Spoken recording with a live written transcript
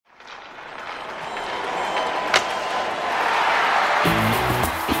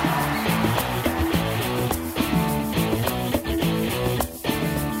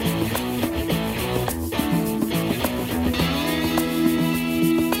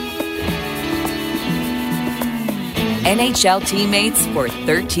NHL teammates for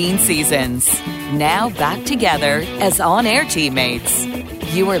 13 seasons. Now back together as on-air teammates.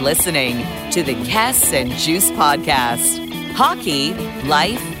 You are listening to the Kess and Juice Podcast. Hockey,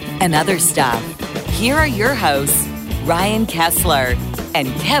 life, and other stuff. Here are your hosts, Ryan Kesler and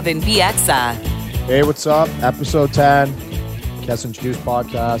Kevin Bieksa. Hey, what's up? Episode 10, Kess and Juice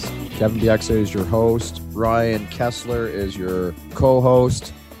Podcast. Kevin Bieksa is your host. Ryan Kesler is your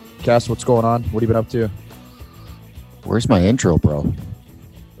co-host. Kess, what's going on? What have you been up to? Where's my intro, bro?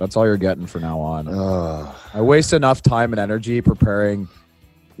 That's all you're getting from now on. I waste enough time and energy preparing,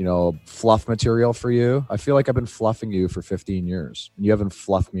 fluff material for you. I feel like I've been fluffing you for 15 years. And you haven't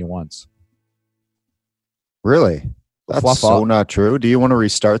fluffed me once. Really? That's Fluff so off. not true. Do you want to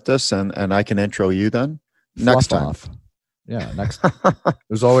restart this and I can intro you then? Next Fluff time. off. Yeah, next time.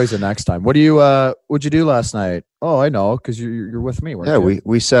 There's always a next time. What'd you do last night? Oh, I know, because you're with me, weren't Yeah, you?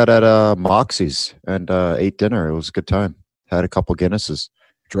 we sat at Moxie's and ate dinner. It was a good time. Had a couple Guinnesses.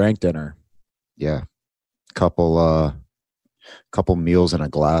 Drank dinner. Yeah. Couple meals in a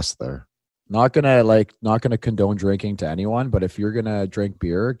glass there. Not gonna condone drinking to anyone, but if you're gonna drink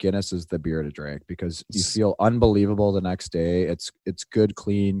beer, Guinness is the beer to drink because you feel unbelievable the next day. It's good,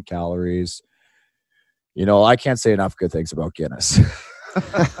 clean calories. I can't say enough good things about Guinness.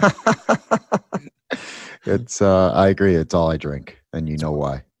 I agree. It's all I drink, and you know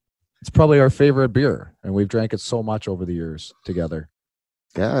why. It's probably our favorite beer, and we've drank it so much over the years together.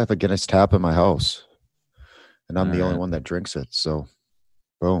 Yeah, I have a Guinness tap in my house, and I'm the All only right. one that drinks it. So,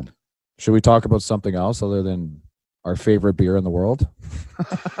 boom. Should we talk about something else other than our favorite beer in the world?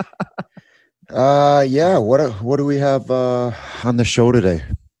 Yeah. What do we have on the show today?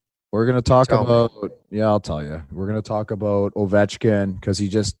 We're going to talk Tell me. about, I'll tell you. We're going to talk about Ovechkin because he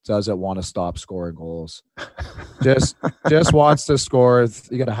just doesn't want to stop scoring goals. Just wants to score.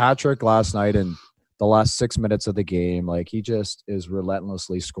 He got a hat trick last night in the last 6 minutes of the game. Like, he just is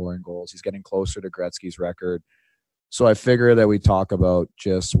relentlessly scoring goals. He's getting closer to Gretzky's record. So I figure that we talk about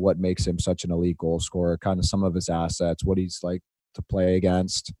just what makes him such an elite goal scorer, kind of some of his assets, what he's like to play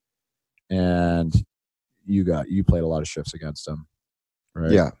against. And you played a lot of shifts against him,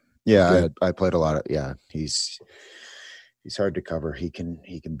 right? Yeah, I played a lot of. Yeah, he's hard to cover. He can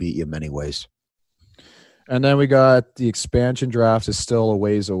beat you in many ways. And then we got the expansion draft is still a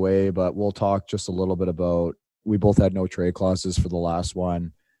ways away, but we'll talk just a little bit about. We both had no trade clauses for the last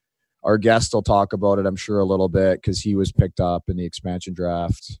one. Our guest will talk about it, I'm sure, a little bit because he was picked up in the expansion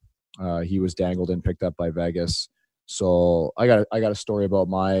draft. He was dangled and picked up by Vegas. So I got a story about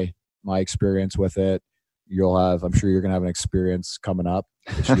my experience with it. I'm sure you're gonna have an experience coming up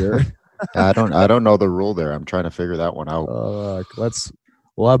this year. I don't know the rule there. I'm trying to figure that one out.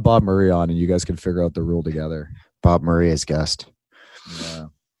 We'll have Bob Murray on, and you guys can figure out the rule together. Bob Murray as guest. Yeah.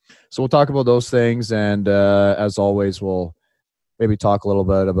 So we'll talk about those things, and as always, we'll maybe talk a little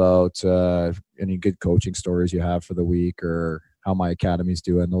bit about any good coaching stories you have for the week or how my academy's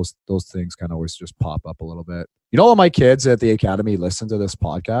doing. Those things kind of always just pop up a little bit. All my kids at the academy listen to this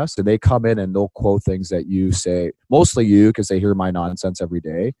podcast, and they come in and they'll quote things that you say, mostly you, because they hear my nonsense every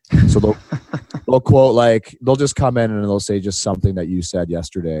day. So they'll quote, they'll just come in and they'll say just something that you said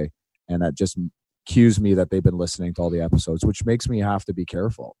yesterday, and that just cues me that they've been listening to all the episodes, which makes me have to be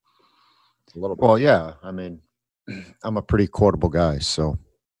careful a little bit. Well, yeah. I mean, I'm a pretty quotable guy, so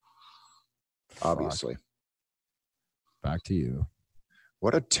obviously. Back to you.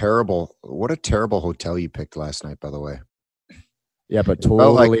 What a terrible hotel you picked last night, by the way. Yeah, but felt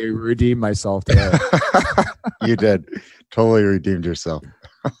totally redeemed myself today. You did. Totally redeemed yourself.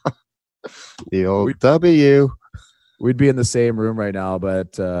 The old W. We'd be in the same room right now,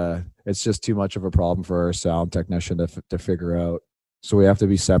 but it's just too much of a problem for our sound technician to figure out. So we have to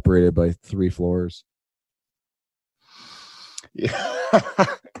be separated by 3 floors. Yeah.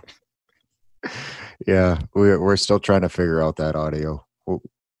 Yeah, we're still trying to figure out that audio.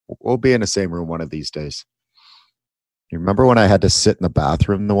 We'll be in the same room one of these days. You remember when I had to sit in the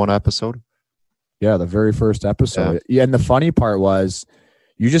bathroom the one episode? Yeah, the very first episode. Yeah, and the funny part was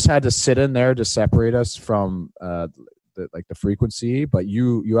you just had to sit in there to separate us from the frequency, but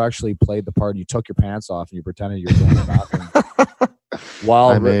you actually played the part. You took your pants off and you pretended you were going to the bathroom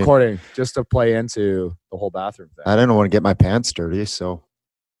while recording, just to play into the whole bathroom thing. I didn't want to get my pants dirty, so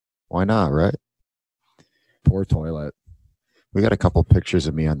why not, right? Poor toilet. We got a couple pictures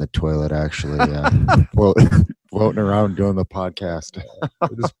of me on the toilet, actually, floating around doing the podcast.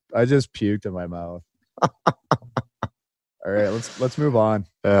 I just puked in my mouth. All right, let's move on.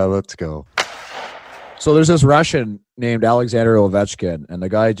 Let's go. So there's this Russian named Alexander Ovechkin, and the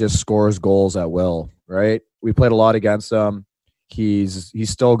guy just scores goals at will, right? We played a lot against him. He's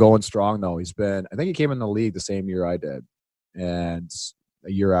still going strong though. I think he came in the league the same year I did, and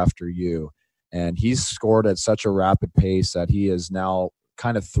a year after you. And he's scored at such a rapid pace that he is now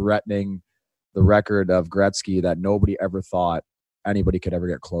kind of threatening the record of Gretzky that nobody ever thought anybody could ever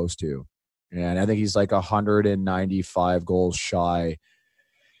get close to. And I think he's like 195 goals shy.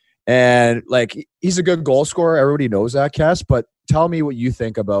 And like, he's a good goal scorer. Everybody knows that, Cass. But tell me what you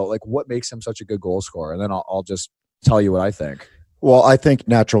think about like what makes him such a good goal scorer, and then I'll just tell you what I think. Well, I think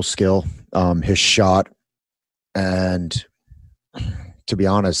natural skill, his shot, and to be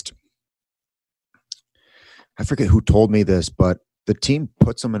honest, I forget who told me this, but the team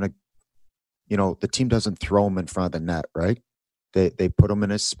puts him in the team doesn't throw him in front of the net, right? They put him in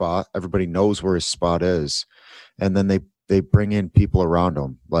his spot. Everybody knows where his spot is, and then they bring in people around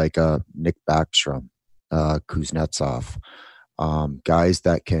him like Nick Backstrom, Kuznetsov, guys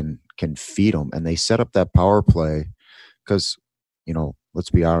that can feed him, and they set up that power play because,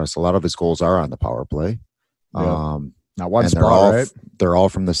 let's be honest, a lot of his goals are on the power play. Yeah. Not one spot, right? They're all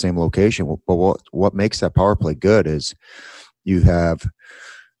from the same location. But what makes that power play good is you have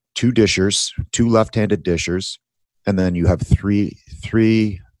two left-handed dishers, and then you have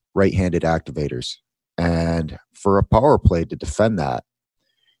three right-handed activators. And for a power play to defend that,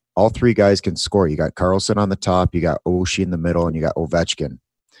 all three guys can score. You got Carlson on the top, you got Oshie in the middle, and you got Ovechkin.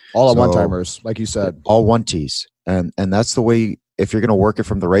 All one-timers, like you said. All one-tees. And that's the way, if you're going to work it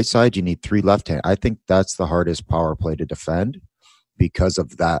from the right side, you need three left-hand. I think that's the hardest power play to defend because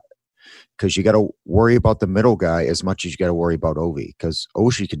of that. Because you got to worry about the middle guy as much as you got to worry about Ovi. Because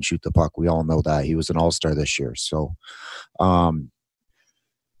Oshie can shoot the puck. We all know that. He was an all-star this year. So,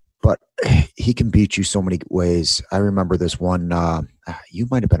 but he can beat you so many ways. I remember this one, you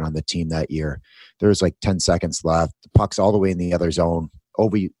might have been on the team that year. There was like 10 seconds left. The puck's all the way in the other zone.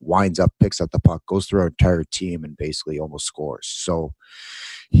 Ovi winds up, picks up the puck, goes through our entire team, and basically almost scores. So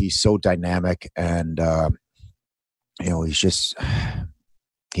he's so dynamic, and he's just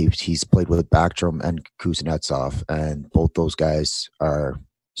he's played with Backstrom and Kuznetsov, and both those guys are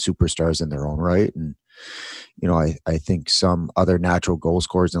superstars in their own right. And I think some other natural goal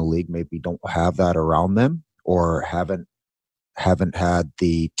scorers in the league maybe don't have that around them, or haven't had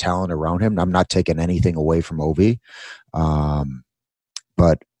the talent around him. I'm not taking anything away from Ovi.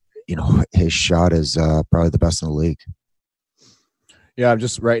 But, his shot is probably the best in the league. Yeah, I'm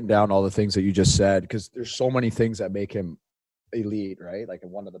just writing down all the things that you just said because there's so many things that make him elite, right? Like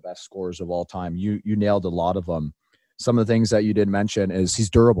one of the best scorers of all time. You nailed a lot of them. Some of the things that you did mention is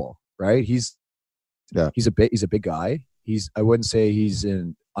he's durable, right? He's a big guy. I wouldn't say he's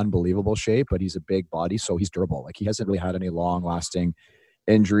in unbelievable shape, but he's a big body, so he's durable. Like he hasn't really had any long-lasting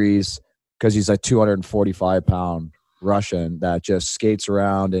injuries because he's a 245-pound Russian that just skates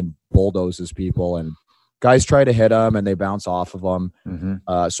around and bulldozes people, and guys try to hit him and they bounce off of him.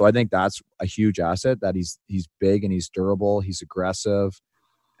 Mm-hmm. So I think that's a huge asset, that he's big and he's durable. He's aggressive.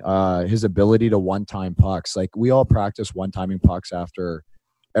 His ability to one-time pucks. Like we all practice one-timing pucks after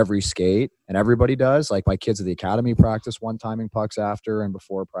every skate, and everybody does. Like my kids at the academy practice one-timing pucks after and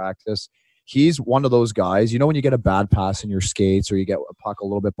before practice. He's one of those guys, when you get a bad pass in your skates or you get a puck a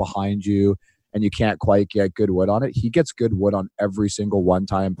little bit behind you and you can't quite get good wood on it, he gets good wood on every single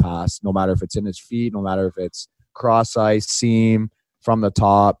one-time pass, no matter if it's in his feet, no matter if it's cross ice, seam, from the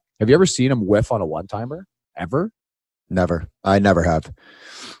top. Have you ever seen him whiff on a one-timer? Ever? Never. I never have.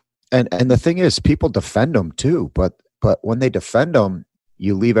 And the thing is, people defend him too, but when they defend him,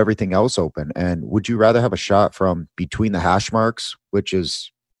 you leave everything else open. And would you rather have a shot from between the hash marks, which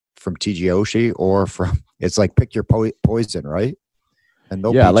is from TJ Oshie, or from, it's like pick your poison, right? And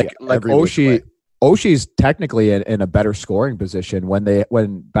they'll like Oshie's technically in a better scoring position when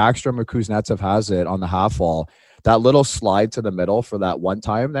Backstrom or Kuznetsov has it on the half wall. That little slide to the middle for that one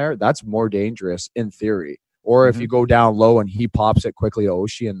time there, that's more dangerous in theory. Or if you go down low and he pops it quickly to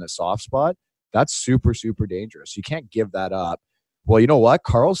Oshie in the soft spot, that's super, super dangerous. You can't give that up. Well, you know what?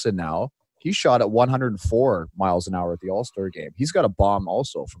 Carlson now, he shot at 104 miles an hour at the All-Star game. He's got a bomb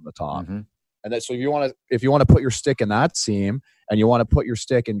also from the top. Mm-hmm. And so if you want to put your stick in that seam and you want to put your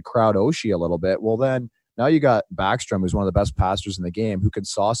stick and crowd Oshie a little bit, well then now you got Backstrom, who's one of the best passers in the game, who can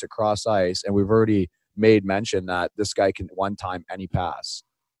sauce it cross ice. And we've already made mention that this guy can one time any pass.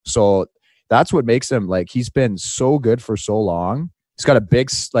 So that's what makes him, like, he's been so good for so long. He's got a big,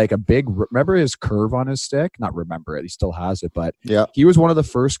 remember his curve on his stick? Not remember it. He still has it, but yeah, he was one of the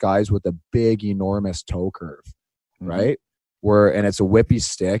first guys with a big, enormous toe curve, right? And it's a whippy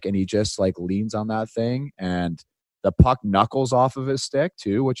stick, and he just like leans on that thing, and the puck knuckles off of his stick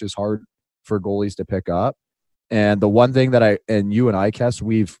too, which is hard for goalies to pick up. And the one thing that you and I, Kess,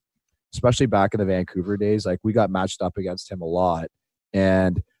 we've especially back in the Vancouver days, like we got matched up against him a lot.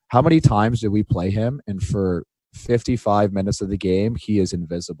 And how many times did we play him? And for 55 minutes of the game, he is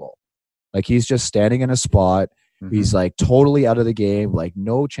invisible. Like he's just standing in a spot. Mm-hmm. He's like totally out of the game, like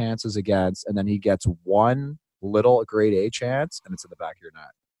no chances against. And then he gets one little grade A chance and it's in the back of your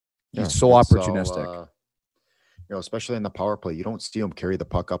net. He's so opportunistic. Especially in the power play, you don't see him carry the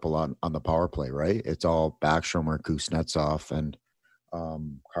puck up a lot on the power play, right? It's all Backstrom or Kuznetsov and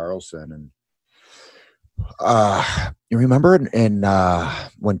Carlson. And you remember in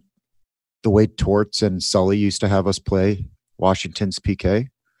when the way Torts and Sully used to have us play Washington's PK?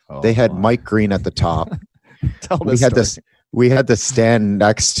 They had Mike Green at the top. We had to stand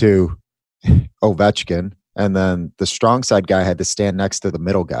next to Ovechkin, and then the strong side guy had to stand next to the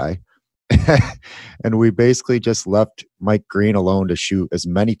middle guy. And we basically just left Mike Green alone to shoot as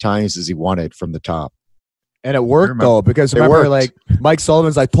many times as he wanted from the top. And it worked though, because remember, like Mike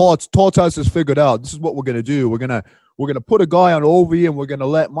Sullivan's like, Torts has this figured out. This is what we're gonna do. We're gonna put a guy on Ovi, and we're gonna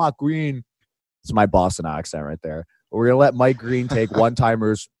let Mike Green. It's my Boston accent right there. We're gonna let Mike Green take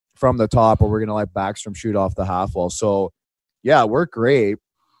one-timers from the top, or we're gonna let Backstrom shoot off the half wall. So yeah, it worked great.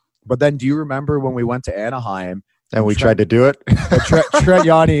 But then, do you remember when we went to Anaheim? And we tried to do it. Trent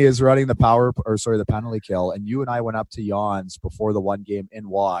Yanni is running the penalty kill. And you and I went up to Jans before the one game in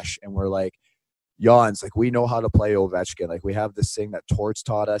Wash. And we're like, Jans, like, we know how to play Ovechkin. Like, we have this thing that Torts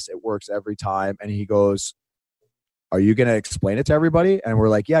taught us. It works every time. And he goes, are you going to explain it to everybody? And we're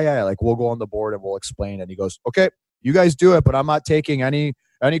like, yeah. Like, we'll go on the board and we'll explain. And he goes, okay, you guys do it, but I'm not taking any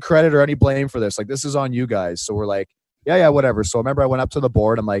credit or any blame for this. Like, this is on you guys. So we're like, yeah, whatever. So remember, I went up to the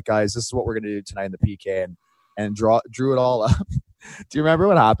board. I'm like, guys, this is what we're going to do tonight in the PK. And drew it all up. Do you remember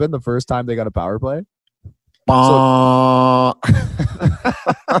what happened the first time they got a power play?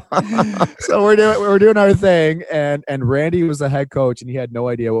 So we're doing our thing, and Randy was the head coach, and he had no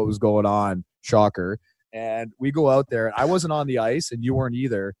idea what was going on. Shocker. And we go out there, and I wasn't on the ice, and you weren't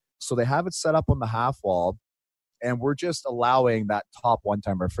either. So they have it set up on the half wall, and we're just allowing that top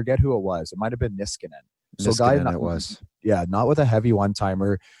one-timer. I forget who it was. It might have been Niskanen. Not with a heavy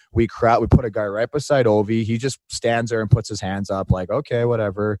one-timer. We put a guy right beside Ovi. He just stands there and puts his hands up like, okay,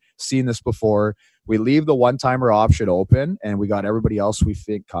 whatever. Seen this before. We leave the one-timer option open, and we got everybody else we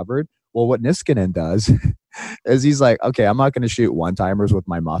think covered. Well, what Niskanen does is he's like, okay, I'm not going to shoot one-timers with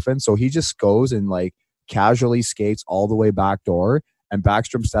my muffin. So he just goes and like casually skates all the way back door, and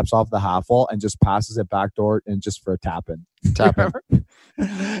Backstrom steps off the half wall and just passes it back door and just for a tap-in.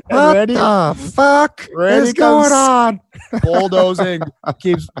 What the fuck is going on? Bulldozing,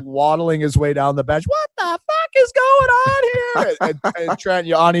 keeps waddling his way down the bench. What the fuck is going on here? And Trent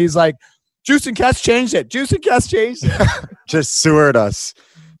Yanni's like, Juice and Kess changed it. Just sewered us.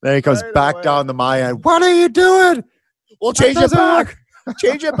 Then he comes back down to my end. What are you doing? We'll change it back.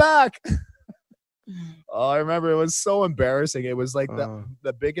 Change it back. Oh, I remember it was so embarrassing. It was like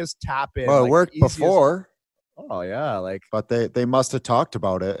the biggest tap in. Well, it worked before. Oh yeah, like, but they must have talked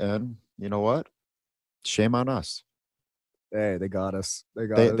about it, and you know what? Shame on us. Hey, they got us.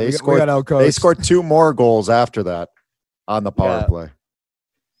 They scored 2 more goals after that on the power play.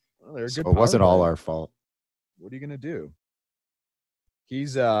 Well, so it wasn't all our fault. What are you gonna do?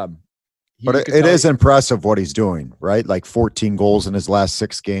 But it is impressive what he's doing, right? Like 14 goals in his last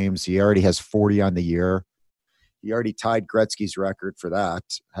 6 games. He already has 40 on the year. He already tied Gretzky's record for that,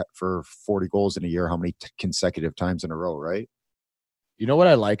 for 40 goals in a year. How many consecutive times in a row, right? You know what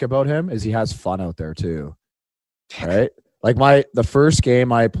I like about him is he has fun out there too, right? Like the first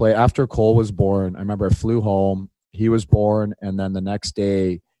game I played after Cole was born, I remember I flew home. He was born, and then the next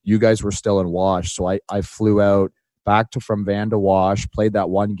day you guys were still in Wash, so I flew out from Van to Wash, played that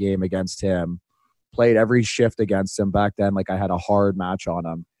one game against him, played every shift against him. Back then, like I had a hard match on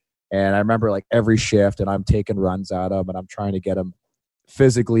him. And I remember like every shift, and I'm taking runs at him, and I'm trying to get him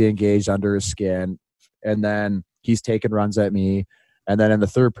physically engaged under his skin. And then he's taking runs at me. And then in the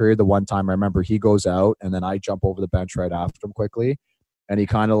third period, the one time I remember he goes out, and then I jump over the bench right after him quickly. And he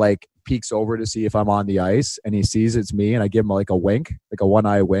kind of like peeks over to see if I'm on the ice, and he sees it's me, and I give him like a wink, like a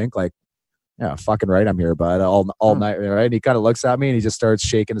one-eye wink, like, yeah, fucking right, I'm here, bud, all night, right? And he kind of looks at me, and he just starts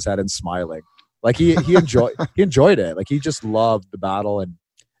shaking his head and smiling. Like he enjoyed it. Like he just loved the battle, and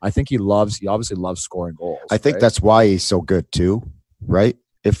I think he obviously loves scoring goals. I think that's why he's so good too, right?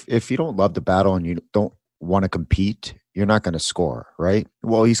 If you don't love the battle and you don't want to compete, you're not going to score, right?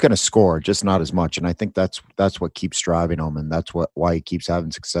 Well, he's going to score, just not as much. And I think that's what keeps driving him, and that's why he keeps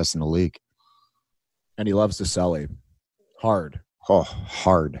having success in the league. And he loves to celly hard. Oh,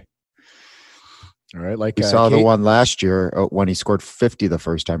 hard. All right, like we saw the one last year when he scored 50 the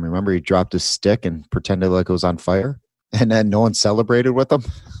first time. Remember, he dropped his stick and pretended like it was on fire. And then no one celebrated with him?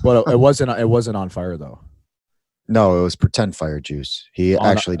 But it wasn't on fire though. No, it was pretend fire juice. He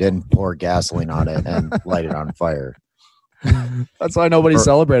actually didn't pour gasoline on it and light it on fire. That's why nobody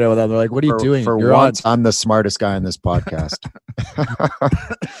celebrated with him. They're like, what are you doing? For once, I'm the smartest guy on this podcast.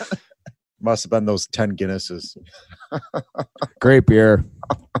 Must have been those 10 Guinnesses. Great beer.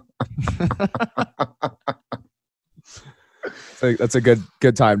 That's a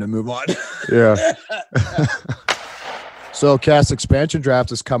good time to move on. Yeah. So Cass expansion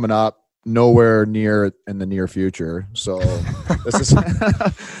draft is coming up nowhere near in the near future. So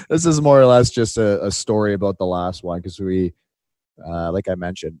this is more or less just a story about the last one, because we like I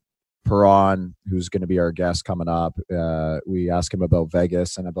mentioned, Perron, who's going to be our guest coming up, we asked him about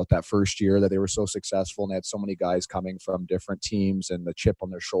Vegas and about that first year that they were so successful and they had so many guys coming from different teams and the chip on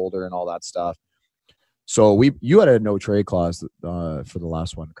their shoulder and all that stuff. So you had a no trade clause for the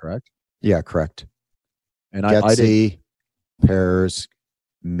last one, correct? Yeah, correct. And I did. Pears,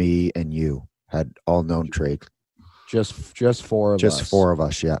 me, and you had all known trade. Just four of us. Just four of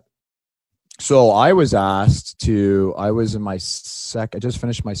us, yeah. So I was asked to. I was in my I just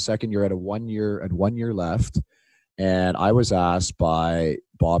finished my second year at 1 year. At 1 year left, and I was asked by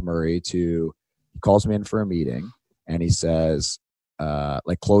Bob Murray to. He calls me in for a meeting, and he says,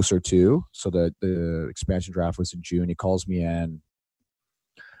 like closer to. So the expansion draft was in June. He calls me in,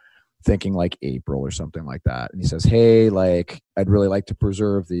 thinking like April or something like that. And he says, hey, like, I'd really like to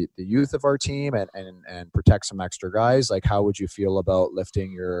preserve the youth of our team and protect some extra guys. Like, how would you feel about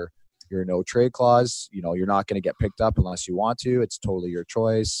lifting your no trade clause? You know, you're not going to get picked up unless you want to. It's totally your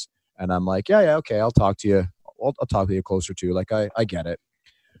choice. And I'm like, yeah, okay, I'll talk to you. I'll talk to you closer to. Like, I get it.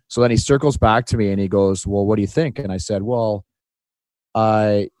 So then he circles back to me and he goes, well, what do you think? And I said, well,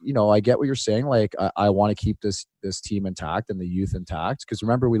 I get what you're saying. Like, I want to keep this team intact and the youth intact. Because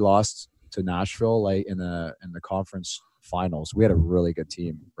remember, we lost to Nashville like in the conference finals. We had a really good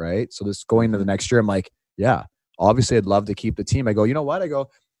team, right? So this going into the next year, I'm like, yeah, obviously I'd love to keep the team. I go, you know what?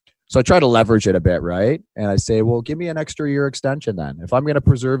 So I try to leverage it a bit, right? And I say, well, give me an extra year extension then. If I'm going to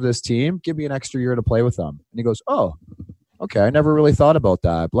preserve this team, give me an extra year to play with them. And he goes, oh, okay, I never really thought about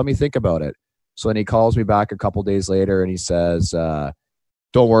that. Let me think about it. So then he calls me back a couple days later and he says,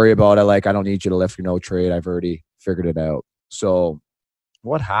 don't worry about it. Like, I don't need you to lift your no trade. I've already figured it out. So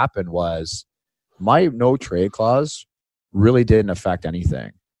what happened was my no trade clause really didn't affect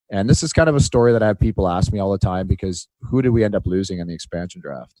anything. And this is kind of a story that I have people ask me all the time, because who did we end up losing in the expansion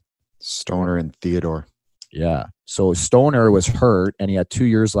draft? Stoner and Theodore. Yeah. So Stoner was hurt and he had 2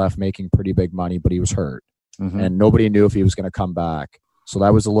 years left making pretty big money, but he was hurt. Mm-hmm. And nobody knew if he was going to come back. So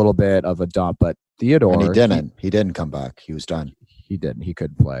that was a little bit of a dump. But Theodore. And he didn't. He didn't come back. He was done. He didn't. He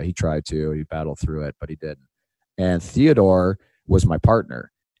couldn't play. He tried to. He battled through it, but he didn't. And Theodore was my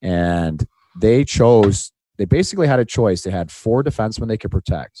partner. And they basically had a choice. They had 4 defensemen they could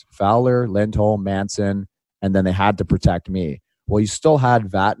protect: Fowler, Lindholm, Manson, and then they had to protect me. Well, you still had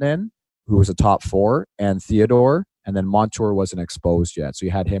Vatanen, who was a top 4, and Theodore, and then Montour wasn't exposed yet. So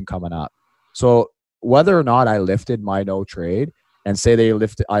you had him coming up. So whether or not I lifted my no trade and say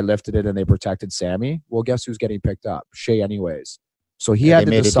I lifted it and they protected Sammy, well, guess who's getting picked up? Shea anyways. So he had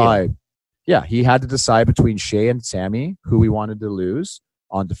to decide. Yeah, he had to decide between Shea and Sammy who we wanted to lose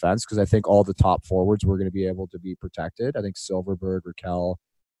on defense, because I think all the top forwards were going to be able to be protected. I think Silverberg, Raquel,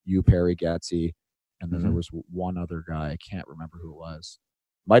 Perry, Gatsby, and then there was one other guy. I can't remember who it was.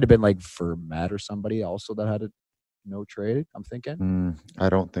 Might have been like Vermette or somebody also that had a no trade, I'm thinking. I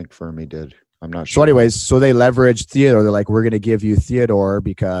don't think Fermi did. I'm not sure. So anyways, so they leveraged Theodore. They're like, we're going to give you Theodore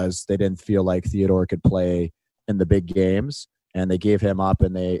because they didn't feel like Theodore could play in the big games. And they gave him up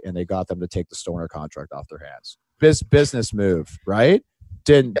and they got them to take the Stoner contract off their hands. Business move, right?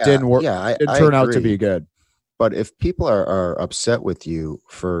 Didn't work. Yeah, didn't turn out to be good. But if people are upset with you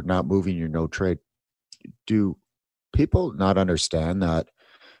for not moving your no trade, do people not understand that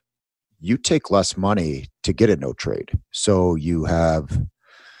you take less money to get a no trade? So you have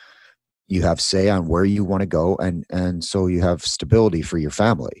say on where you want to go, and so you have stability for your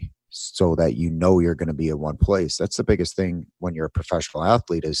family, so that you know you're going to be in one place. That's the biggest thing when you're a professional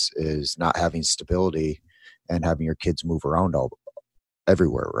athlete is not having stability and having your kids move around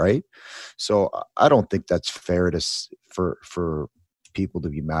everywhere, right? So I don't think that's fair for people to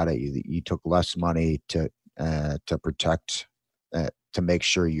be mad at you that you took less money to protect, to make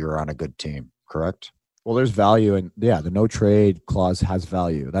sure you're on a good team, correct? Well, there's value, and the no trade clause has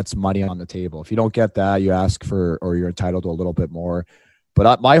value. That's money on the table. If you don't get that, you ask for, or you're entitled to a little bit more.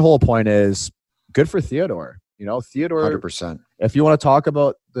 But my whole point is, good for Theodore. You know, Theodore, 100%. If you want to talk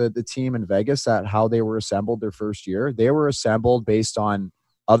about the team in Vegas, how they were assembled their first year, they were assembled based on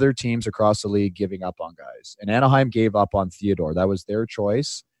other teams across the league giving up on guys. And Anaheim gave up on Theodore. That was their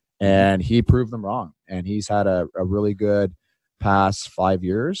choice, and he proved them wrong. And he's had a really good past 5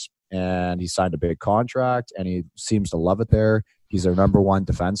 years, and he signed a big contract, and he seems to love it there. He's their number one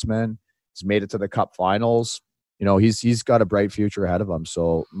defenseman. He's made it to the Cup Finals. You know, he's got a bright future ahead of him.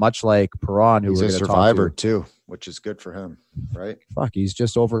 So much like Perron, who he's we're a going to survivor talk to, too, which is good for him, right? Fuck, he's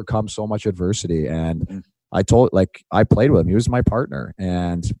just overcome so much adversity. And I played with him. He was my partner,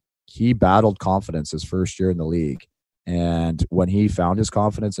 and he battled confidence his first year in the league. And when he found his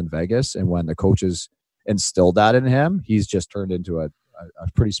confidence in Vegas, and when the coaches instilled that in him, he's just turned into a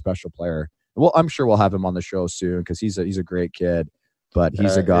pretty special player. Well, I'm sure we'll have him on the show soon because he's a great kid. But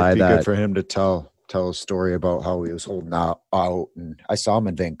he's a guy it'd be that good for him to tell a story about how he was holding out. And I saw him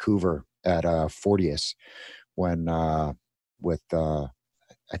in Vancouver at 40th when with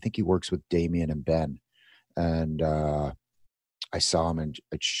I think he works with Damien and Ben, and I saw him and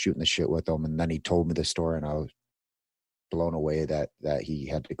shooting the shit with him, and then he told me the story, and I was blown away that he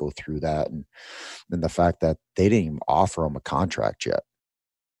had to go through that, and the fact that they didn't even offer him a contract yet.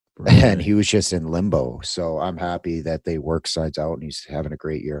 Right. And he was just in limbo. So I'm happy that they work sides out, and he's having a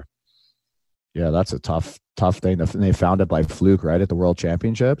great year. Yeah, that's a tough thing. They found it by fluke, right, at the World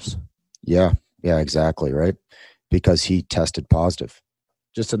Championships? Yeah, exactly, right? Because he tested positive.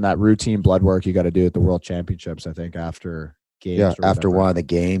 Just in that routine blood work you got to do at the World Championships, I think, after games. Yeah, after one of the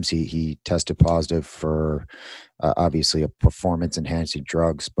games, he tested positive for obviously a performance-enhancing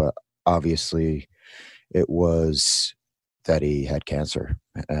drugs, but obviously it was that he had cancer,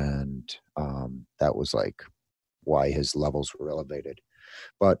 and that was like why his levels were elevated.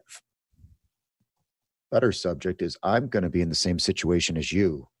 But better subject is I'm going to be in the same situation as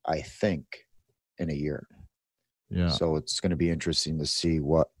you, I think, in a year. Yeah. So it's going to be interesting to see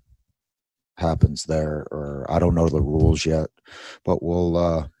what happens there. Or I don't know the rules yet, but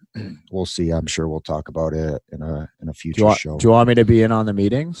we'll see. I'm sure we'll talk about it in a future show. Do you want me to be in on the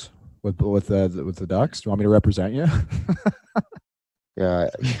meetings with the Ducks? Do you want me to represent you? Yeah.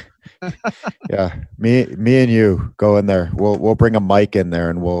 Yeah. Me and you go in there. We'll bring a mic in there,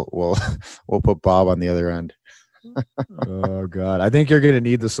 and we'll put Bob on the other end. Oh God, I think you're going to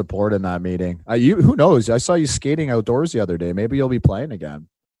need the support in that meeting. Who knows? I saw you skating outdoors the other day. Maybe you'll be playing again.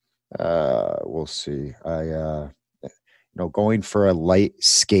 We'll see. Going for a light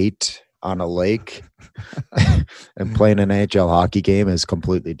skate on a lake and playing an NHL hockey game is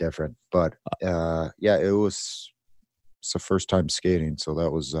completely different. But it's the first time skating, so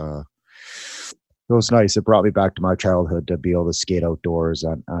that was it was nice. It brought me back to my childhood to be able to skate outdoors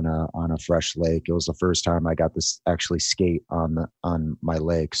on a fresh lake. It was the first time I got to actually skate on my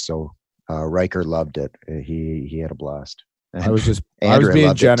lake. So Riker loved it. He had a blast. And I was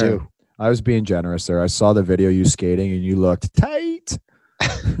being generous. I was being generous there. I saw the video you skating, and you looked tight,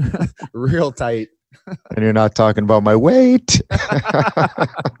 real tight. And you're not talking about my weight.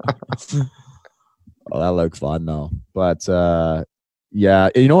 Oh, that looks fun though. But yeah,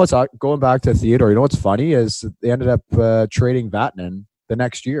 you know what's going back to Theodore. You know what's funny is they ended up trading Vatanen the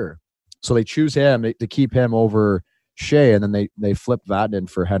next year, so they choose him to keep him over Shea, and then they flip Vatanen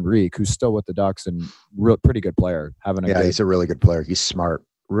for Henrique, who's still with the Ducks and pretty good player. He's a really good player. He's smart,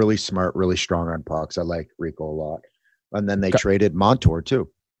 really strong on pucks. I like Rico a lot. And then they traded Montour too.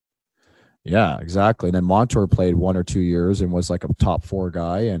 Yeah, exactly. And then Montour played 1 or 2 years and was like a top 4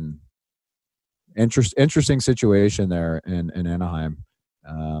 guy, and interesting situation there in Anaheim.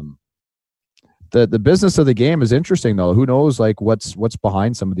 The business of the game is interesting though. Who knows like what's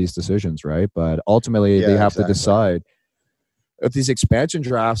behind some of these decisions, right? But ultimately they have to decide if these expansion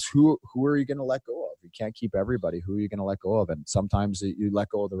drafts, who are you going to let go of? You can't keep everybody. Who are you going to let go of? And sometimes you let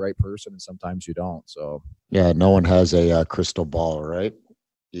go of the right person, and sometimes you don't. So yeah, no one has a crystal ball, right?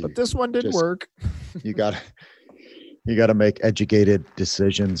 But this one didn't work. You got to make educated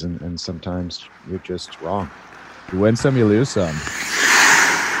decisions, and sometimes you're just wrong. You win some, you lose some.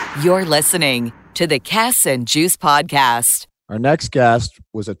 You're listening to the Cass and Juice podcast. Our next guest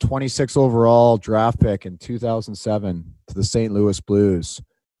was a 26 overall draft pick in 2007 to the St. Louis Blues.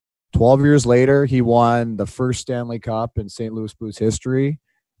 12 years later, he won the first Stanley Cup in St. Louis Blues history.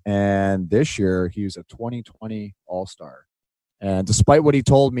 And this year, he was a 2020 All-Star. And despite what he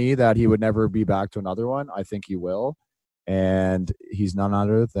told me that he would never be back to another one, I think he will. And he's none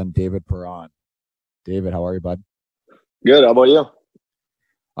other than David Perron. David, how are you, bud? Good. How about you?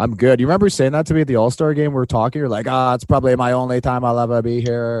 I'm good. You remember saying that to me at the All-Star game? We were talking. You're like, it's probably my only time I'll ever be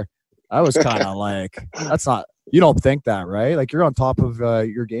here. I was kind of like, that's not, you don't think that, right? Like you're on top of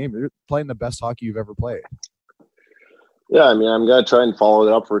your game. You're playing the best hockey you've ever played. Yeah, I mean, I'm going to try and follow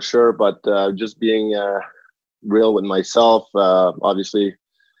it up for sure, but just being real with myself, obviously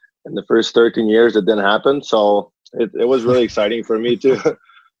in the first 13 years it didn't happen. So it was really exciting for me to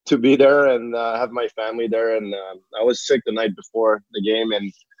be there and have my family there. And I was sick the night before the game,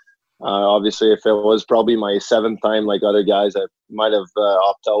 and obviously if it was probably my 7th time like other guys, I might have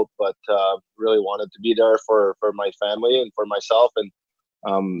opted out, but really wanted to be there for my family and for myself. And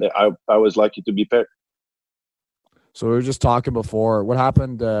I was lucky to be picked. So we were just talking before. What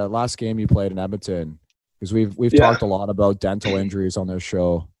happened last game you played in Edmonton? Because we've talked a lot about dental injuries on this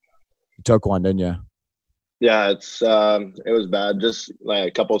show. You took one, didn't you? Yeah, it was bad. Just like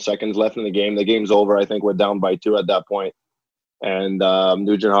a couple of seconds left in the game. The game's over. I think we're down by 2 at that point. And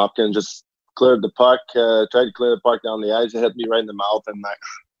Nugent Hopkins just cleared the puck, tried to clear the puck down the ice. It hit me right in the mouth, and I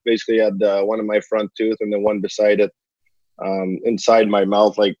basically had one of my front tooth and the one beside it inside my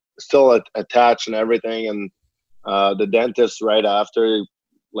mouth, like still attached and everything. And the dentist right after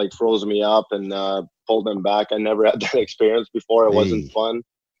like froze me up and pulled them back. I never had that experience before. It wasn't fun.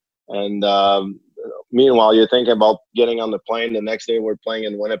 And meanwhile, you're thinking about getting on the plane. The next day we're playing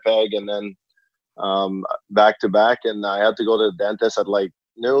in Winnipeg, and then back to back. And I had to go to the dentist at like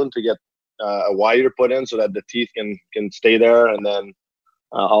noon to get a wire put in so that the teeth can stay there. And then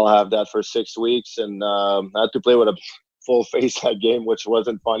I'll have that for 6 weeks. And I had to play with a full face that game, which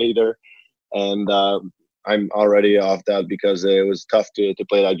wasn't fun either. And I'm already off that because it was tough to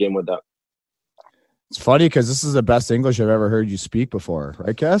play that game with that. It's funny because this is the best English I've ever heard you speak before,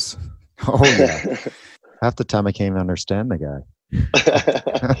 right, Kes? Oh, yeah. Half the time I can't even understand the guy.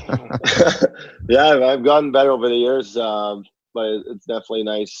 Yeah, I've gotten better over the years, but it's definitely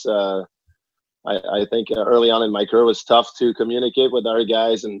nice. I think early on in my career it was tough to communicate with our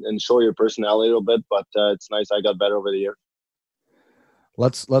guys and show your personality a little bit, but it's nice I got better over the year.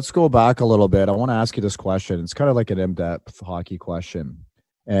 Let's go back a little bit. I want to ask you this question. It's kind of like an in-depth hockey question.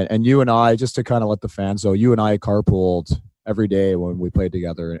 And you and I, just to kind of let the fans know, you and I carpooled every day when we played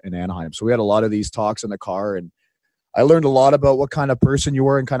together in Anaheim. So we had a lot of these talks in the car, and I learned a lot about what kind of person you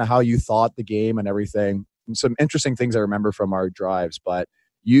were and kind of how you thought the game and everything. And some interesting things I remember from our drives. But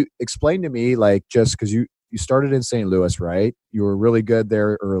you explained to me, like, just because you started in St. Louis, right? You were really good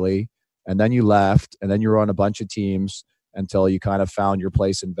there early, and then you left, and then you were on a bunch of teams until you kind of found your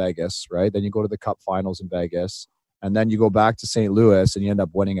place in Vegas, right? Then you go to the Cup Finals in Vegas, and then you go back to St. Louis and you end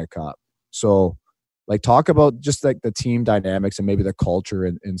up winning a cup. So, like, talk about just like the team dynamics and maybe the culture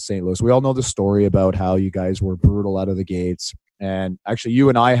in St. Louis. We all know the story about how you guys were brutal out of the gates. And actually, you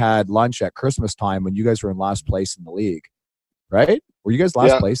and I had lunch at Christmas time when you guys were in last place in the league, right? Were you guys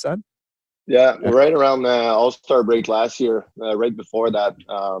last place then? Yeah, right around the All-Star break last year, right before that,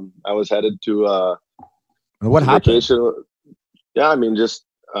 I was headed to what happened? Vacation. Yeah, I mean, just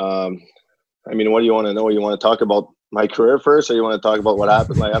what do you want to know? You want to talk about my career first, or you want to talk about what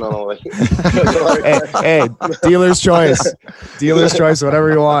happened? Like, I don't know. Like, hey, dealer's choice,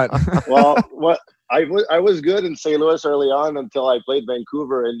 whatever you want. Well, I was good in St. Louis early on until I played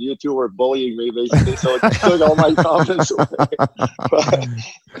Vancouver, and you two were bullying me basically, so it took all my confidence away. But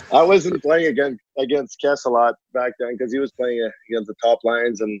I wasn't playing against Kes a lot back then because he was playing against the top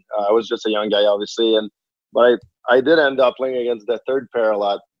lines, and I was just a young guy, obviously. But I did end up playing against the third pair a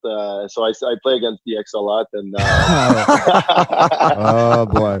lot. So I play against DX a lot, and oh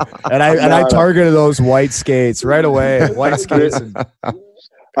boy! And I targeted those white skates right away. White skates.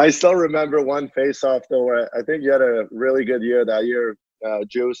 I still remember one face-off though, where I think you had a really good year that year,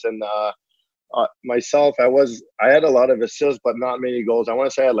 Juice, and myself. I had a lot of assists, but not many goals. I want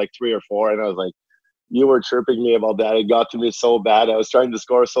to say I had like 3 or 4, and I was like, you were chirping me about that. It got to me so bad. I was trying to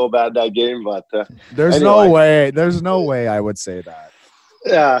score so bad that game, but there's no way I would say that.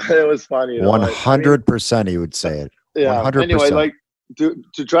 Yeah, it was funny. 100% he would say it. Yeah. 100%. Anyway, like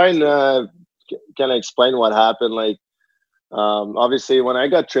to try and kind of explain what happened, like obviously when I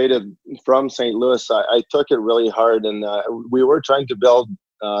got traded from St. Louis, I took it really hard, and we were trying to build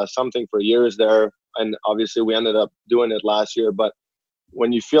something for years there, and obviously we ended up doing it last year. But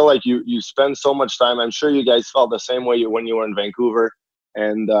when you feel like you spend so much time, I'm sure you guys felt the same way when you were in Vancouver,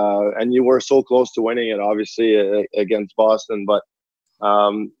 and you were so close to winning it, obviously against Boston. But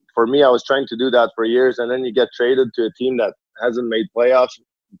for me, I was trying to do that for years, and then you get traded to a team that hasn't made playoffs,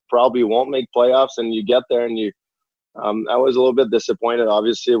 probably won't make playoffs, and you get there and I was a little bit disappointed,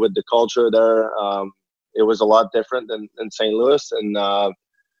 obviously, with the culture there. It was a lot different than St. Louis, and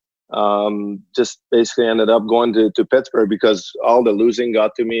just basically ended up going to Pittsburgh because all the losing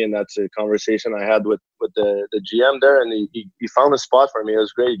got to me, and that's a conversation I had with the GM there, and he found a spot for me. It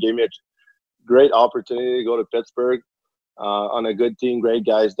was great. He gave me a great opportunity to go to Pittsburgh on a good team, great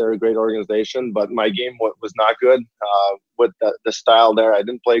guys there, a great organization, but my game was not good with the style there. I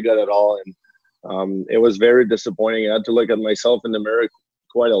didn't play good at all, and it was very disappointing. I had to look at myself in the mirror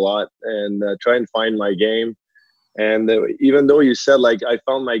quite a lot and try and find my game. And even though you said like I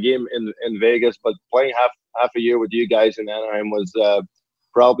found my game in Vegas, but playing half a year with you guys in Anaheim was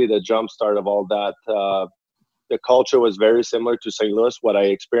probably the jump start of all that. The culture was very similar to St. Louis. What I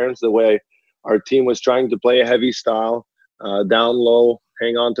experienced, the way our team was trying to play a heavy style, down low,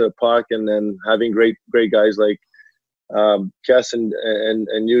 hang on to the puck, and then having great guys like Kess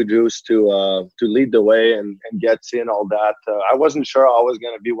and you, Juice, to lead the way and get in all that. I wasn't sure I was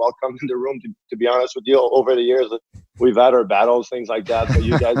going to be welcomed in the room, to be honest with you. Over the years, we've had our battles, things like that. So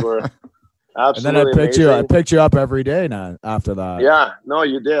you guys were absolutely and then I amazing. picked you up every day now after that. Yeah, no,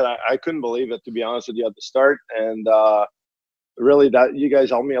 you did. I couldn't believe it, to be honest with you, at the start. And really, that you guys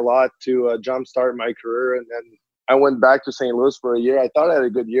helped me a lot to jumpstart my career. And then I went back to St. Louis for a year. I thought I had a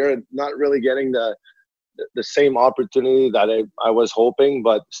good year, and not really getting the same opportunity that I was hoping,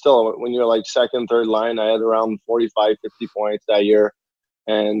 but still, when you're like second, third line, I had around 45, 50 points that year.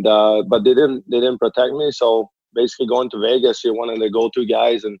 And but they didn't protect me. So basically going to Vegas, you're one of the go-to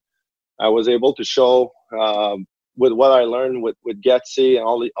guys, and I was able to show with what I learned with Getsy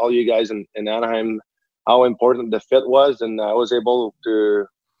and all you guys in Anaheim how important the fit was, and I was able to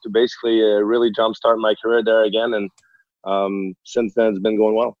basically really jumpstart my career there again, and since then it's been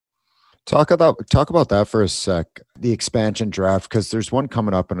going well. Talk about that for a sec. The expansion draft, because there's one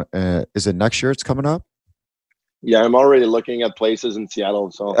coming up, and is it next year? It's coming up. Yeah, I'm already looking at places in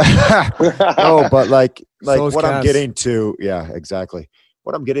Seattle. So no, but like So what I'm Cass. getting to, yeah, exactly.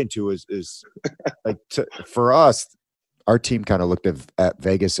 What I'm getting to is like for us, our team kind of looked at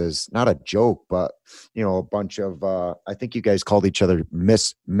Vegas as not a joke, but a bunch of I think you guys called each other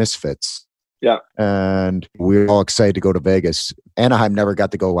misfits. Yeah. And we were all excited to go to Vegas. Anaheim never got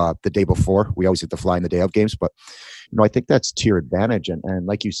to go the day before. We always had to fly in the day of games. But, I think that's to your advantage. And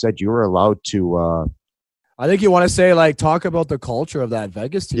like you said, you were allowed to I think you want to say, like, talk about the culture of that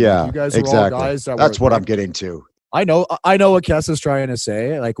Vegas team. yeah, You guys are exactly. all guys that's what I'm getting to. I know what Kess is trying to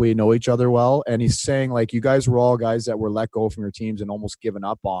say. Like, we know each other well. And he's saying, like, you guys were all guys that were let go from your teams and almost given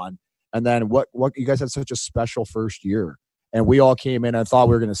up on. And then what you guys had such a special first year. And we all came in and thought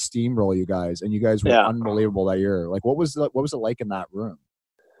we were going to steamroll you guys, and you guys were unbelievable that year. Like, what was it like in that room?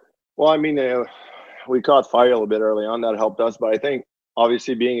 Well, I mean, we caught fire a little bit early on. That helped us, but I think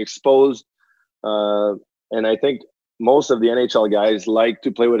obviously being exposed, and I think most of the NHL guys like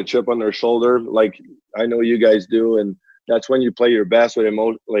to play with a chip on their shoulder, like I know you guys do, and that's when you play your best with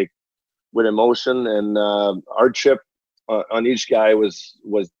emotion. And our chip on each guy was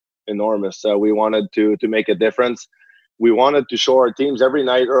enormous. We wanted to make a difference. We wanted to show our teams every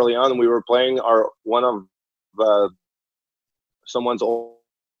night early on. We were playing one of someone's old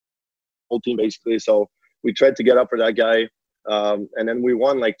team, basically. So we tried to get up for that guy. And then we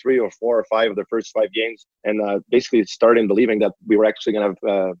won like 3 or 4 or 5 of the first 5 games. And basically starting believing that we were actually going to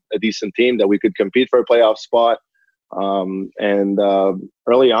have a decent team, that we could compete for a playoff spot. And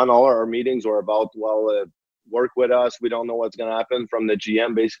early on, all our meetings were about, work with us. We don't know what's going to happen from the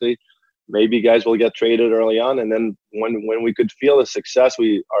GM, basically. Maybe guys will get traded early on, and then when we could feel the success,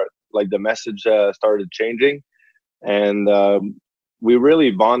 the message started changing, and we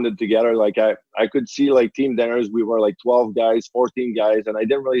really bonded together. Like I could see like team dinners, we were like 12 guys, 14 guys, and I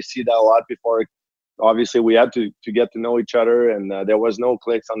didn't really see that a lot before. Obviously, we had to get to know each other, and there was no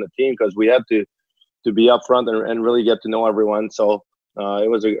cliques on the team because we had to be upfront and really get to know everyone. So it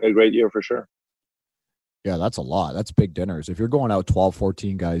was a great year for sure. Yeah, that's a lot. That's big dinners. If you're going out 12,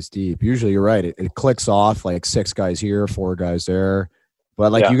 14 guys deep, usually you're right. It clicks off like 6 guys here, 4 guys there.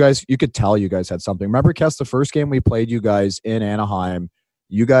 But like you could tell you guys had something. Remember, Kess, the first game we played you guys in Anaheim,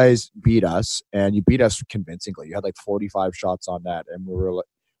 you guys beat us, and you beat us convincingly. You had like 45 shots on net, and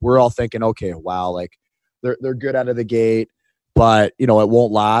we're all thinking, okay, wow, like they're good out of the gate, but it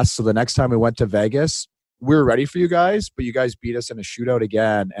won't last. So the next time we went to Vegas, we were ready for you guys, but you guys beat us in a shootout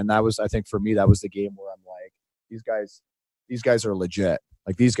again. And that was, I think for me, that was the game where I'm like, these guys are legit.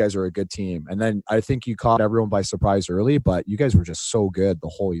 Like, these guys are a good team. And then I think you caught everyone by surprise early, but you guys were just so good the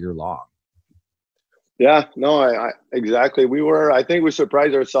whole year long. Yeah, no, I exactly. I think we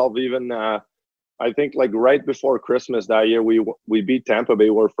surprised ourselves even, I think like right before Christmas that year, we beat Tampa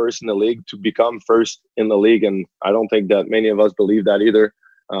Bay. We're first in the league to become first in the league. And I don't think that many of us believe that either.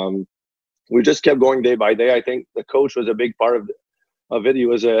 We just kept going day by day. I think the coach was a big part of it. He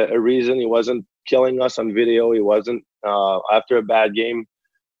was a reason. He wasn't killing us on video. He wasn't, after a bad game,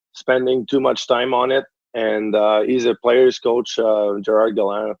 spending too much time on it. And he's a player's coach, Gerard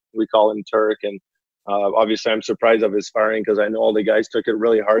Gallant. We call him Turk. And obviously I'm surprised of his firing because I know all the guys took it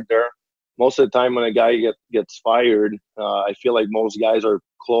really hard there. Most of the time when a guy gets fired, I feel like most guys are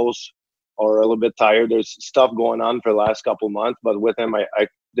close or a little bit tired. There's stuff going on for the last couple of months, but with him, I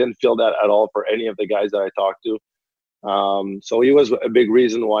didn't feel that at all for any of the guys that I talked to. So he was a big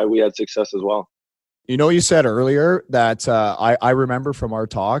reason why we had success as well. You know, you said earlier that I remember from our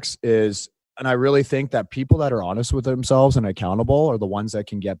talks is, and I really think that people that are honest with themselves and accountable are the ones that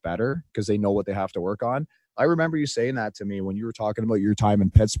can get better because they know what they have to work on. I remember you saying that to me when you were talking about your time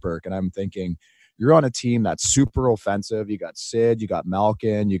in Pittsburgh, and I'm thinking, you're on a team that's super offensive. You got Sid, you got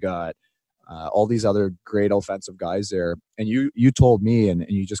Malkin, you got all these other great offensive guys there. And you told me, and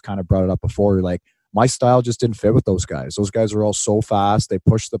you just kind of brought it up before, you're like, my style just didn't fit with those guys. Those guys are all so fast. They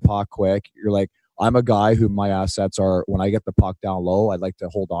push the puck quick. You're like, I'm a guy who my assets are, when I get the puck down low, I'd like to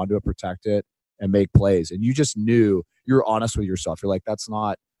hold on to it, protect it, and make plays. And you just knew, you were honest with yourself. You're like,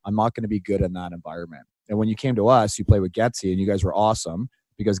 I'm not going to be good in that environment. And when you came to us, you played with Getzy, and you guys were awesome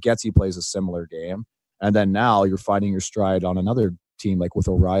because Getzy plays a similar game. And then now you're finding your stride on another team, like with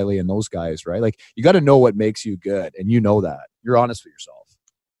O'Reilly and those guys, right? Like, you got to know what makes you good, and you know that. You're honest with yourself.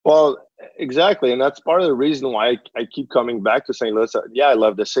 Well, exactly. And that's part of the reason why I keep coming back to St. Louis. Yeah, I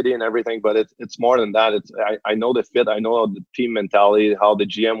love the city and everything, but it's more than that. I know the fit. I know the team mentality, how the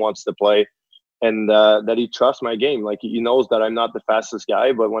GM wants to play, and that he trusts my game. Like, he knows that I'm not the fastest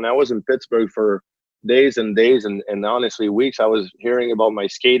guy, but when I was in Pittsburgh for days and days and honestly weeks, I was hearing about my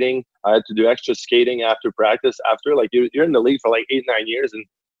skating. I had to do extra skating after practice. After, like, you're in the league for like 8-9 years, and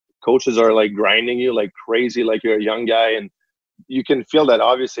coaches are like grinding you like crazy, like you're a young guy, and you can feel that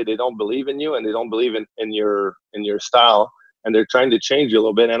obviously they don't believe in you and they don't believe in your style, and they're trying to change you a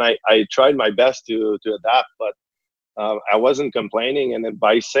little bit. And I tried my best to adapt, but I wasn't complaining. And then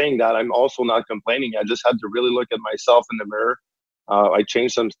by saying that, I'm also not complaining. I just had to really look at myself in the mirror. I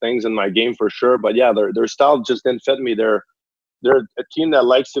changed some things in my game for sure, but yeah, their style just didn't fit me. They're a team that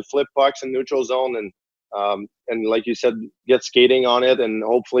likes to flip pucks in neutral zone and like you said, get skating on it and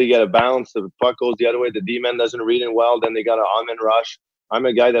hopefully get a bounce. If the puck goes the other way, the D-man doesn't read it well, then they got an on-man rush. I'm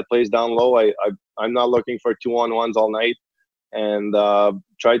a guy that plays down low. I'm not looking for 2-on-1s all night, and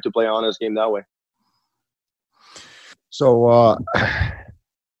try to play honest game that way. So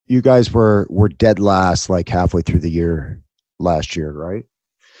you guys were dead last like halfway through the year last year, right?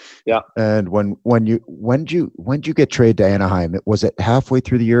 Yeah. And when did you get traded to Anaheim? Was it halfway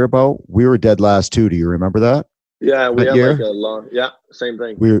through the year about? We were dead last too. Do you remember that? Yeah, we had like a long, same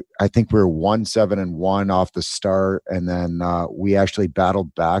thing. I think we were 1-7-1 off the start, and then we actually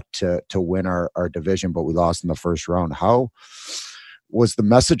battled back to win our division, but we lost in the first round. How was the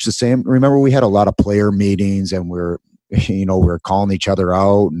message the same? Remember, we had a lot of player meetings, and we were calling each other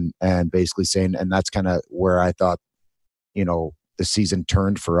out and basically saying, and that's kind of where I thought, the season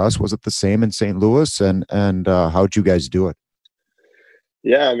turned for us. Was it the same in St. Louis? And how'd you guys do it?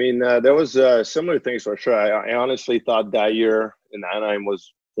 Yeah, I mean, there was similar things for sure. I honestly thought that year in Anaheim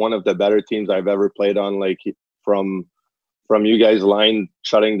was one of the better teams I've ever played on. Like, from you guys' line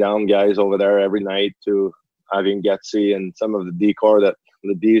shutting down guys over there every night to having Getzy and some of the decor that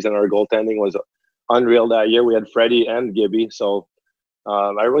the D's in our goaltending was unreal that year. We had Freddie and Gibby, so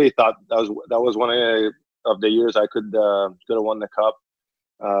I really thought that was one of the years I could have won the cup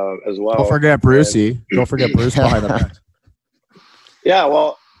as well. Don't forget Brucey. Don't forget Bruce behind the net. Yeah,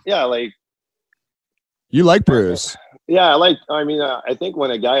 well, yeah, like you like Bruce. Yeah, I think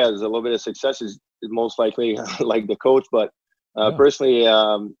when a guy has a little bit of success, is most likely like the coach. But personally,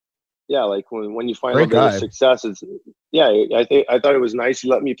 like when you find a little bit of success, I thought it was nice. He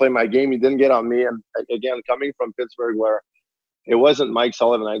let me play my game. He didn't get on me. And again, coming from Pittsburgh, where it wasn't Mike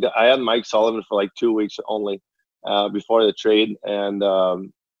Sullivan. I had Mike Sullivan for like 2 weeks only before the trade, and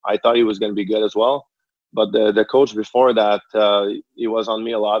I thought he was going to be good as well. But the coach before that, he was on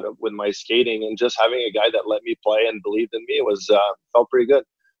me a lot with my skating, and just having a guy that let me play and believed in me felt pretty good.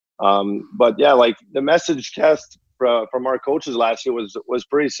 But yeah, like the message test from our coaches last year was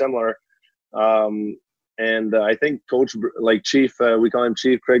pretty similar. And I think Coach, like Chief, we call him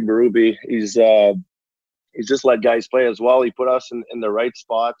Chief Craig Berube, he's just let guys play as well. He put us in the right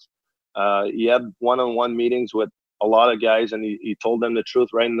spots. He had one-on-one meetings with a lot of guys, and he told them the truth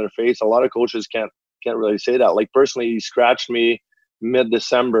right in their face. A lot of coaches can't really say that. Like, personally, he scratched me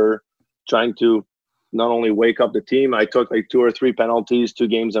mid-December trying to not only wake up the team. I took like 2 or 3 penalties, 2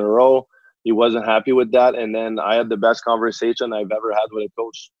 games in a row. He wasn't happy with that. And then I had the best conversation I've ever had with a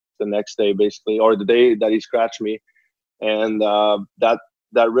coach the next day, basically, or the day that he scratched me. And that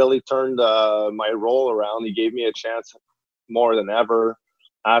really turned my role around. He gave me a chance more than ever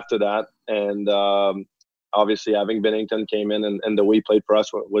after that. And obviously, having Binnington came in and the way he played for us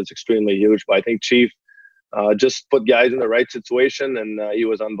was extremely huge. But I think Chief just put guys in the right situation, and he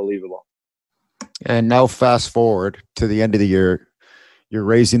was unbelievable. And now fast forward to the end of the year, you're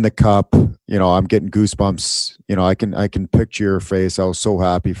raising the cup. You know, I'm getting goosebumps. You know, I can picture your face. I was so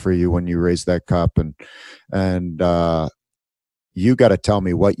happy for you when you raised that cup, and you got to tell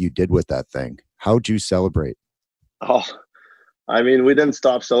me what you did with that thing. How'd you celebrate? Oh, I mean, we didn't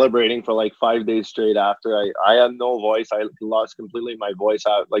stop celebrating for like 5 days straight after. I had no voice. I lost completely my voice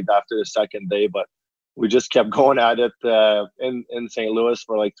out like after the second day, but we just kept going at it in St. Louis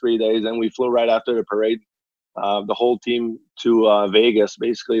for like 3 days, and we flew right after the parade. The whole team to Vegas.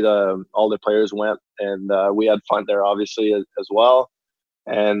 Basically, all the players went, and we had fun there, obviously, as well.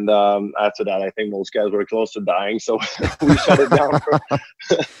 And after that, I think most guys were close to dying, so we shut it down.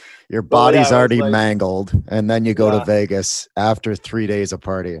 Your body's already mangled, and then you go to Vegas after 3 days of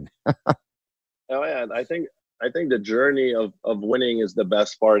partying. Oh yeah, I think the journey of winning is the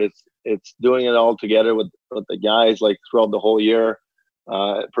best part. It's doing it all together with the guys, like throughout the whole year.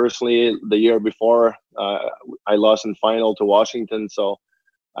 Personally, the year before, I lost in final to Washington, so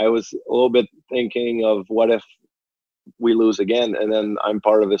I was a little bit thinking of what if we lose again, and then I'm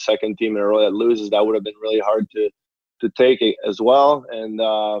part of the second team in a row that loses. That would have been really hard to take it as well. And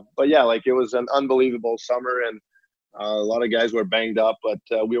but yeah, like it was an unbelievable summer, and a lot of guys were banged up, but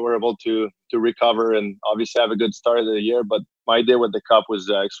we were able to recover and obviously have a good start of the year. But my day with the cup was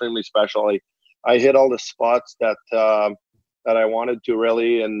extremely special. I hit all the spots that I wanted to,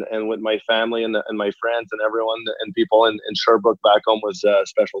 really, and with my family and my friends and everyone and people in Sherbrooke back home was a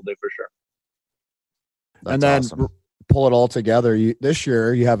special day for sure. That's and then awesome. Pull it all together. This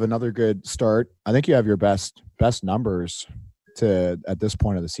year you have another good start. I think you have your best numbers at this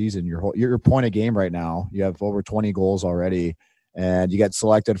point of the season. Your point of game right now. You have over 20 goals already, and you get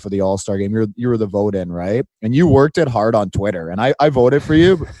selected for the All-Star game. You were the vote in, right? And you worked it hard on Twitter, and I voted for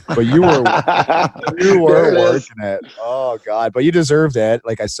you, but you were working it. Oh God, but you deserved it,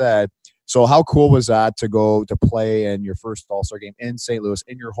 like I said. So how cool was that to go to play in your first All-Star game in St. Louis,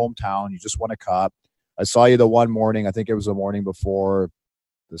 in your hometown? You just won a cup. I saw you the one morning, I think it was the morning before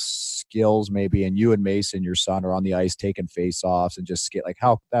the skills maybe, and you and Mason, your son, are on the ice taking face-offs and just skate. Like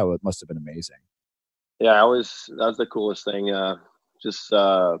that must have been amazing. Yeah, that's the coolest thing. Just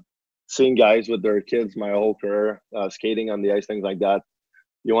seeing guys with their kids my whole career, skating on the ice, things like that.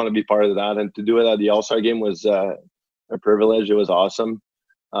 You want to be part of that. And to do it at the All-Star game was a privilege. It was awesome.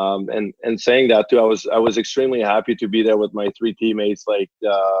 And saying that too, I was extremely happy to be there with my three teammates. Like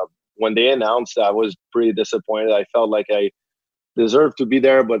when they announced that, I was pretty disappointed. I felt like I deserved to be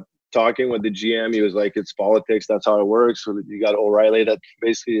there, but talking with the GM, he was like, it's politics. That's how it works. So you got O'Reilly, that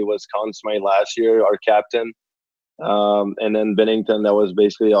basically was Conn Smythe last year, our captain. And then Binnington, that was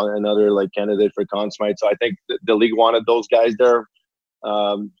basically another like candidate for Conn Smythe. So I think the league wanted those guys there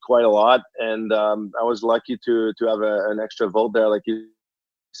quite a lot. And I was lucky to have an extra vote there, like you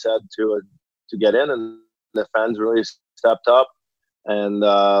said, to get in. And the fans really stepped up. And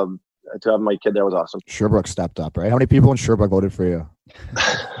to have my kid there was awesome. Sherbrooke stepped up, right? How many people in Sherbrooke voted for you?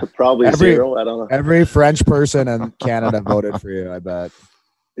 Probably zero. I don't know. Every French person in Canada voted for you, I bet.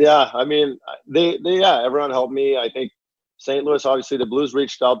 Yeah, I mean, everyone helped me. I think St. Louis, obviously, the Blues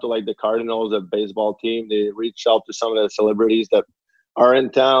reached out to like the Cardinals, the baseball team. They reached out to some of the celebrities that are in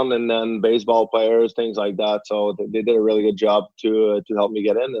town, and then baseball players, things like that. So they did a really good job to help me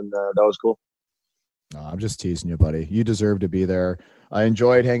get in, and that was cool. No, I'm just teasing you, buddy. You deserve to be there. I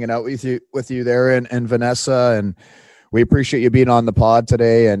enjoyed hanging out with you there and Vanessa, and we appreciate you being on the pod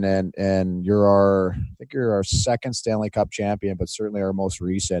today. And you're I think you're our second Stanley Cup champion, but certainly our most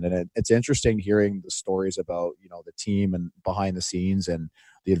recent. And it's interesting hearing the stories about, the team and behind the scenes and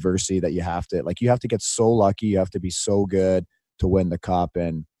the adversity that you have to get so lucky. You have to be so good to win the cup,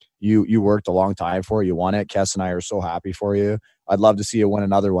 and you worked a long time for it. You won it. Kes and I are so happy for you. I'd love to see you win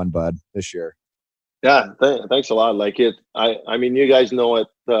another one, bud, this year. Yeah, thanks a lot. Like I mean, you guys know it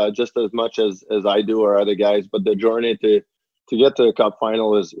just as much as I do or other guys, but the journey to get to the cup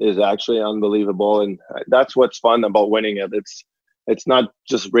final is actually unbelievable, and that's what's fun about winning it. It's not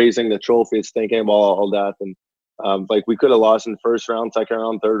just raising the trophy; it's thinking about all that. And like we could have lost in first round, second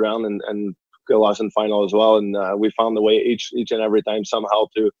round, third round, and could have lost in final as well. And we found the way each and every time somehow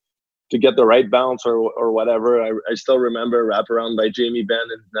to get the right bounce or whatever. I still remember wraparound by Jamie Benn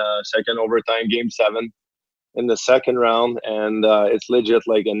in second overtime, game 7 in the second round. And it's legit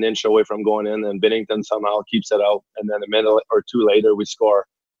like an inch away from going in, and Binnington somehow keeps it out. And then a minute or two later, we score.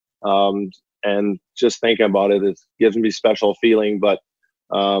 And just thinking about it gives me a special feeling. But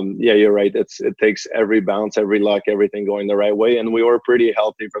yeah, you're right. It takes every bounce, every luck, everything going the right way. And we were pretty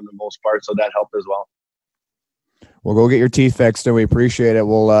healthy for the most part, so that helped as well. Well, go get your teeth fixed, and we appreciate it.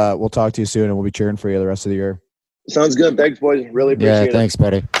 We'll talk to you soon, and we'll be cheering for you the rest of the year. Sounds good. Thanks, boys. Really appreciate it. Yeah, thanks,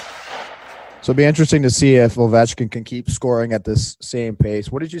 buddy. So it'll be interesting to see if Ovechkin can keep scoring at this same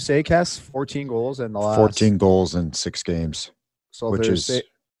pace. What did you say, Kes? 14 goals in the last 14 goals in 6 games, so which is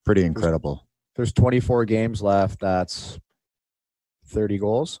pretty incredible. There's 24 games left. That's 30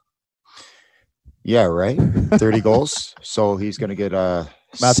 goals. Yeah, right. 30 goals. So he's going to get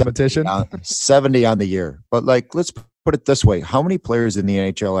mathematician 70 on the year. But like, let's put it this way: how many players in the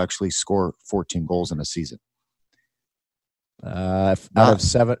NHL actually score 14 goals in a season? Out of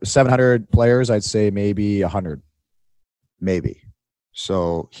 700 players, I'd say maybe 100. Maybe.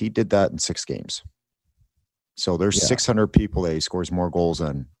 So he did that in 6 games. So there's 600 people that he scores more goals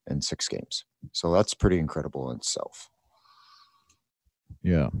in 6 games. So that's pretty incredible in itself.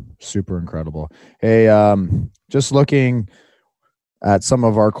 Yeah, super incredible. Hey, just looking at some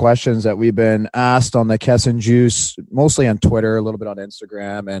of our questions that we've been asked on the Kes and Juice, mostly on Twitter, a little bit on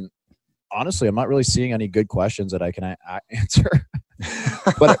Instagram, and honestly, I'm not really seeing any good questions that I can answer.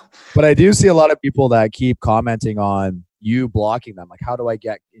 but I do see a lot of people that keep commenting on you blocking them. Like, how do I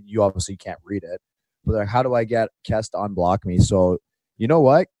get? You obviously can't read it, but like, how do I get Kes to unblock me? So you know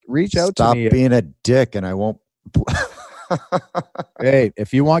what? Reach out to me. Stop being a dick, and I won't. Hey,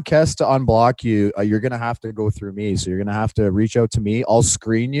 if you want Kes to unblock you, you're gonna have to go through me. So you're gonna have to reach out to me. I'll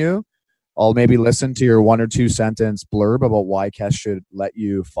screen you. I'll maybe listen to your 1 or 2 sentence blurb about why Kes should let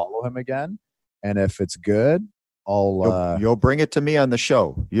you follow him again. And if it's good, you'll bring it to me on the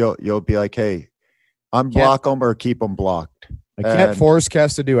show. You'll be like, hey, unblock him or keep him blocked. I can't force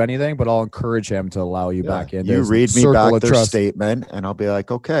Kes to do anything, but I'll encourage him to allow you back in. You read me back their statement, and I'll be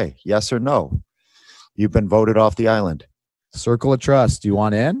like, okay, yes or no. You've been voted off the island. Circle of trust. You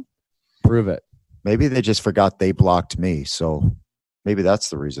want in? Prove it. Maybe they just forgot they blocked me. So maybe that's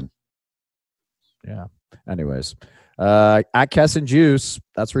the reason. Yeah. Anyways, at Kes and Juice,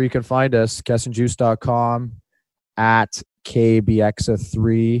 that's where you can find us. KesandJuice.com, at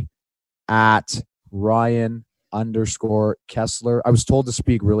KBX3, at Ryan_Kesler. I was told to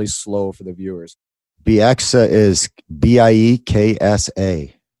speak really slow for the viewers. Bieksa is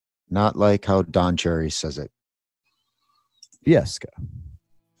Bieksa, not like how Don Cherry says it. Bieska.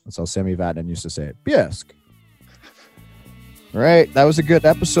 That's how Sammy Vatanen used to say it. Biesk. All right, that was a good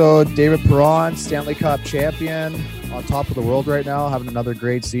episode. David Perron, Stanley Cup champion, on top of the world right now, having another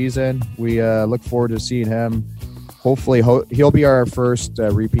great season. We look forward to seeing him. Hopefully, he'll be our first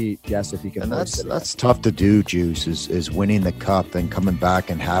repeat guest if he can. And that's tough to do, Juice, is winning the cup, then coming back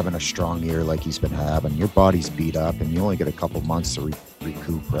and having a strong year like he's been having. Your body's beat up, and you only get a couple months to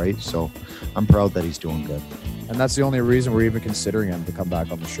recoup, right? So I'm proud that he's doing good. And that's the only reason we're even considering him to come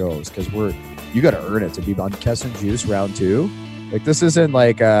back on the show, is because you got to earn it to be on Kes and Juice round 2. Like, this isn't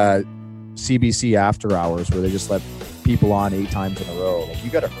like CBC After Hours where they just let people on 8 times in a row. Like, you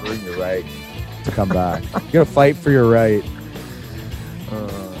got to earn your right to come back. You got to fight for your right. All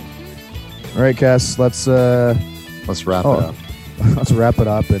right, Kes, let's wrap it up. Let's wrap it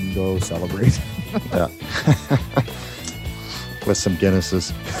up and go celebrate. Yeah. With some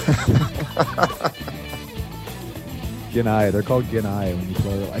Guinnesses. Ginai. They're called Ginai when you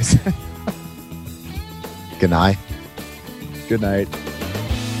pluralize. Ginai. Good night.